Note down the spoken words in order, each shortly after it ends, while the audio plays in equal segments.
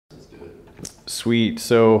Sweet.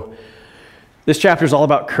 So this chapter is all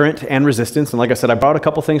about current and resistance. And like I said, I brought a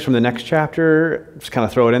couple things from the next chapter, just kind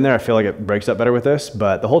of throw it in there. I feel like it breaks up better with this,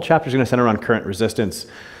 but the whole chapter is going to center around current resistance.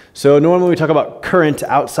 So normally when we talk about current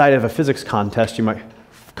outside of a physics context, you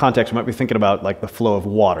might be thinking about like the flow of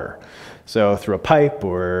water. So through a pipe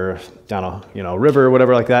or down a river or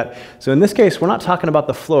whatever like that. So in this case, we're not talking about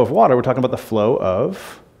the flow of water, we're talking about the flow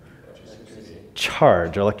of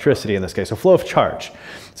charge, or electricity in this case, so flow of charge.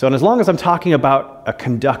 So and as long as I'm talking about a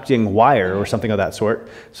conducting wire or something of that sort,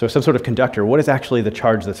 so some sort of conductor, what is actually the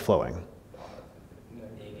charge that's flowing?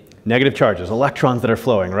 Negative charges, electrons that are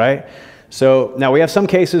flowing, right? So now we have some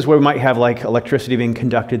cases where we might have like electricity being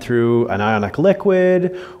conducted through an ionic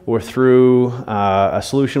liquid or through a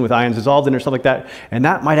solution with ions dissolved in it or something like that, and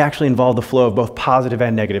that might actually involve the flow of both positive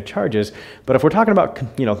and negative charges. But if we're talking about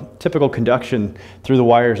typical conduction through the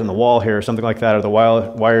wires in the wall here or something like that, or the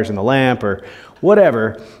wires in the lamp or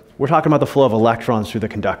whatever, we're talking about the flow of electrons through the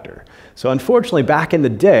conductor. So unfortunately, back in the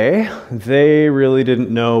day, they really didn't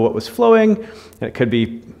know what was flowing. It could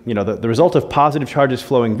be the result of positive charges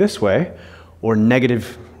flowing this way or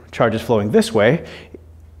negative charges flowing this way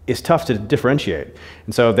is tough to differentiate.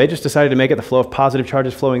 And so they just decided to make it the flow of positive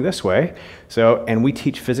charges flowing this way. And we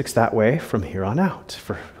teach physics that way from here on out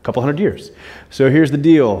for a couple hundred years. So here's the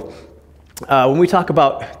deal. When we talk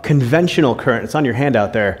about conventional current, it's on your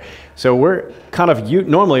handout there. So we're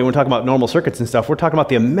normally when we talk about normal circuits and stuff, we're talking about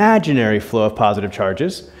the imaginary flow of positive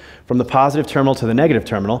charges from the positive terminal to the negative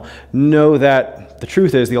terminal. Know that the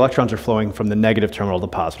truth is the electrons are flowing from the negative terminal to the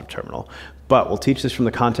positive terminal. But we'll teach this from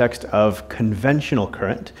the context of conventional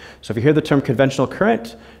current. So if you hear the term conventional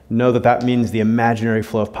current, know that that means the imaginary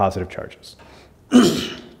flow of positive charges.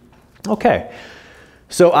 Okay.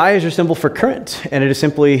 So I is your symbol for current, and it is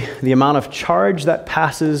simply the amount of charge that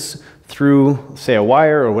passes through, say, a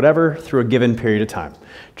wire or whatever, through a given period of time.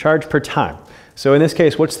 Charge per time. So in this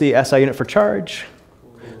case, what's the SI unit for charge?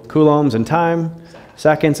 Coulombs and time,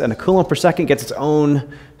 seconds, and a coulomb per second gets its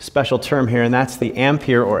own special term here, and that's the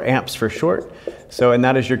ampere, or amps for short. So, and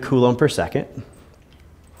that is your coulomb per second.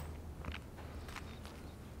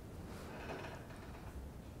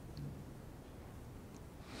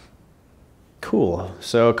 Cool.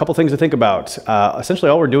 So a couple things to think about. Essentially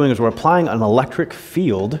all we're doing is we're applying an electric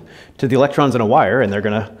field to the electrons in a wire, and they're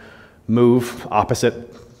going to move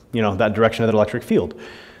opposite, that direction of that electric field.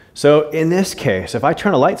 So in this case, if I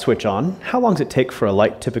turn a light switch on, how long does it take for a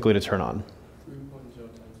light typically to turn on? 3.0 times 10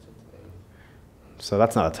 to the 8. So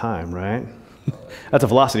that's not a time, right? That's a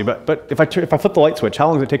velocity. But if I flip the light switch, how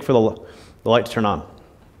long does it take for the light to turn on?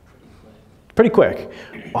 Pretty quick.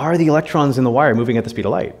 Are the electrons in the wire moving at the speed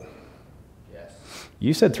of light?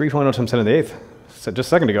 You said 3.0 times 10 to the 8th just a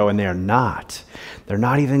second ago, and they're not. They're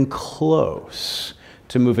not even close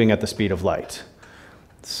to moving at the speed of light.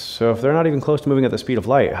 So if they're not even close to moving at the speed of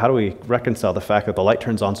light, how do we reconcile the fact that the light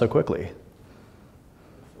turns on so quickly?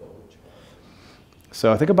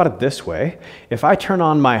 So think about it this way. If I turn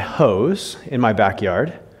on my hose in my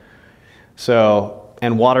backyard,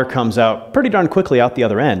 and water comes out pretty darn quickly out the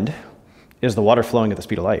other end, is the water flowing at the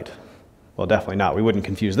speed of light? Well, definitely not. We wouldn't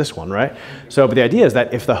confuse this one, right? So, but the idea is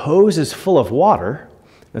that if the hose is full of water,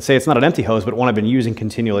 let's say it's not an empty hose, but one I've been using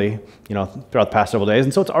continually, throughout the past several days,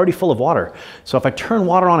 and so it's already full of water. So if I turn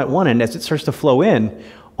water on at one end, as it starts to flow in,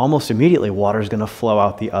 almost immediately water is going to flow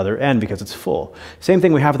out the other end because it's full. Same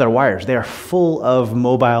thing we have with our wires. They are full of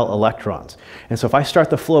mobile electrons. And so if I start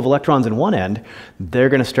the flow of electrons in one end, they're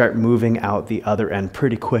going to start moving out the other end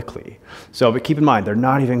pretty quickly. So, but keep in mind, they're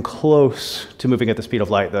not even close to moving at the speed of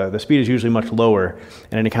light. The speed is usually much lower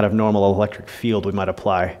in any kind of normal electric field we might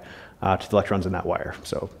apply to the electrons in that wire.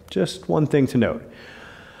 So just one thing to note.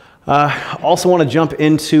 Also want to jump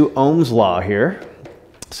into Ohm's law here.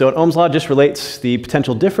 So an Ohm's law just relates the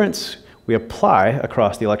potential difference we apply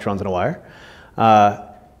across the electrons in a wire,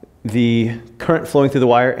 the current flowing through the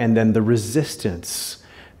wire, and then the resistance,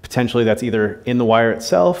 potentially that's either in the wire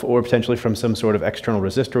itself or potentially from some sort of external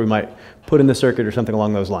resistor we might put in the circuit or something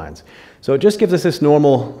along those lines. So it just gives us this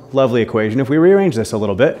normal, lovely equation. If we rearrange this a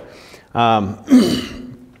little bit,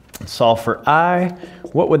 solve for I,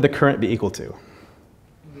 what would the current be equal to?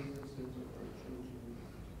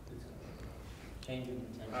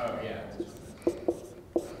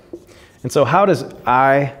 And so how is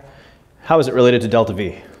it related to delta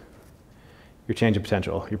V? Your change in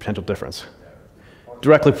potential, your potential difference.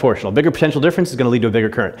 Directly proportional. Bigger potential difference is going to lead to a bigger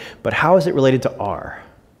current. But how is it related to R?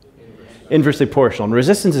 Inversely proportional. And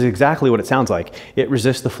resistance is exactly what it sounds like. It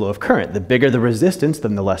resists the flow of current. The bigger the resistance,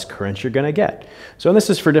 then the less current you're going to get. So, and this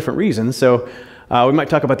is for different reasons. So we might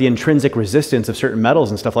talk about the intrinsic resistance of certain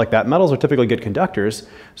metals and stuff like that. Metals are typically good conductors,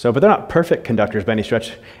 but they're not perfect conductors by any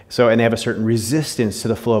stretch. So, and they have a certain resistance to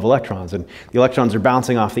the flow of electrons. And the electrons are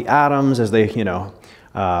bouncing off the atoms as they,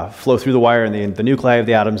 flow through the wire, and the nuclei of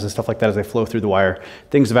the atoms and stuff like that as they flow through the wire,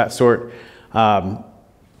 things of that sort. But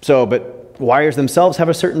wires themselves have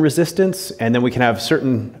a certain resistance, and then we can have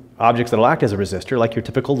certain objects that will act as a resistor, like your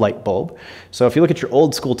typical light bulb. So if you look at your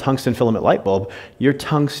old school tungsten filament light bulb, your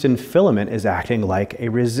tungsten filament is acting like a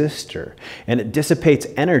resistor, and it dissipates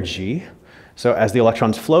energy so as the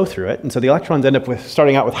electrons flow through it. And so the electrons end up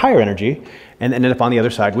starting out with higher energy and end up on the other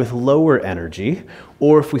side with lower energy.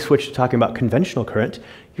 Or if we switch to talking about conventional current,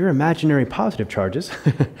 your imaginary positive charges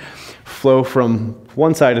flow from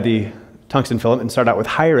one side of the tungsten filament and start out with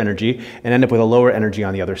higher energy and end up with a lower energy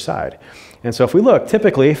on the other side. And so if we look,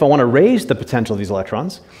 typically, if I want to raise the potential of these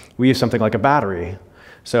electrons, we use something like a battery.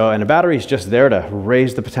 And a battery is just there to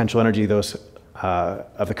raise the potential energy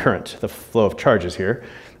of the current, the flow of charges here,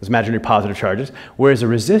 those imaginary positive charges, whereas a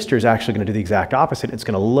resistor is actually going to do the exact opposite. It's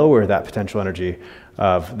going to lower that potential energy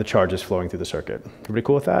of the charges flowing through the circuit. Everybody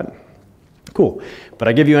cool with that? Cool. But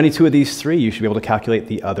I give you any two of these three, you should be able to calculate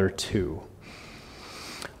the other two.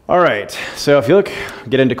 All right, so if you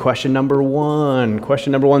get into question number one.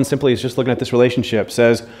 Question number one simply is just looking at this relationship. It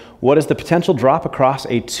says, what is the potential drop across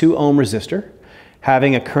a 2 ohm resistor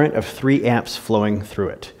having a current of 3 amps flowing through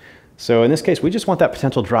it? So in this case, we just want that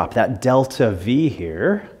potential drop, that delta V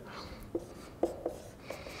here.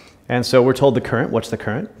 And so we're told the current. What's the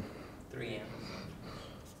current? 3 amps.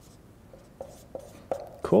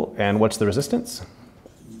 Cool. And what's the resistance?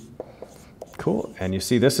 Cool. And you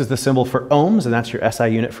see this is the symbol for ohms, and that's your SI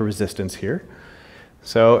unit for resistance here.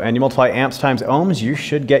 So, and you multiply amps times ohms, you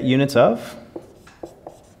should get units of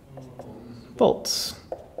volts.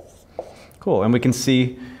 Cool. And we can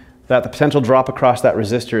see that the potential drop across that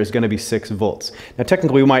resistor is going to be 6 volts. Now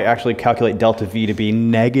technically we might actually calculate delta V to be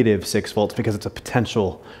negative 6 volts because it's a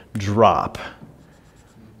potential drop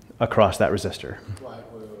across that resistor.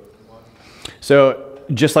 So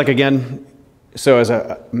just like again, so as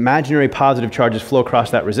imaginary positive charges flow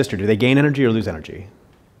across that resistor, do they gain energy or lose energy?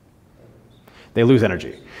 They lose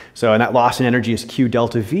energy. So and that loss in energy is Q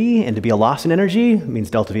delta V, and to be a loss in energy means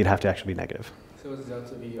delta V would have to actually be negative. So is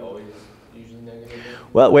delta V always usually negative?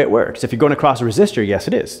 Well, the way it works, if you're going across a resistor, yes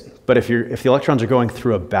it is. But if the electrons are going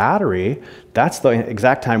through a battery, that's the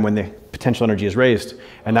exact time when the potential energy is raised,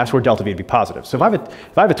 and that's where delta V would be positive. So if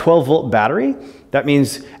I have a 12 volt battery, that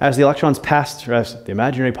means as the electrons pass through, as the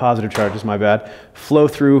imaginary positive charges, my bad, flow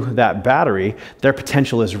through that battery, their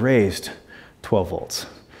potential is raised 12 volts.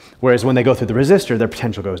 Whereas when they go through the resistor, their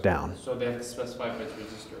potential goes down. So they have to specify if it's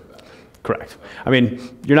resistor or battery. Correct. I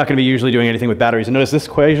mean, you're not going to be usually doing anything with batteries. And notice this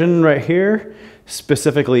equation right here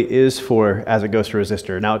specifically is for as it goes through a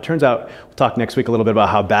resistor. Now it turns out, we'll talk next week a little bit about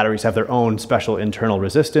how batteries have their own special internal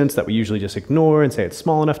resistance that we usually just ignore and say it's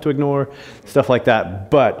small enough to ignore, stuff like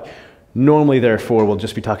that. But normally, therefore, we'll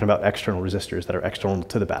just be talking about external resistors that are external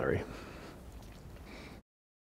to the battery.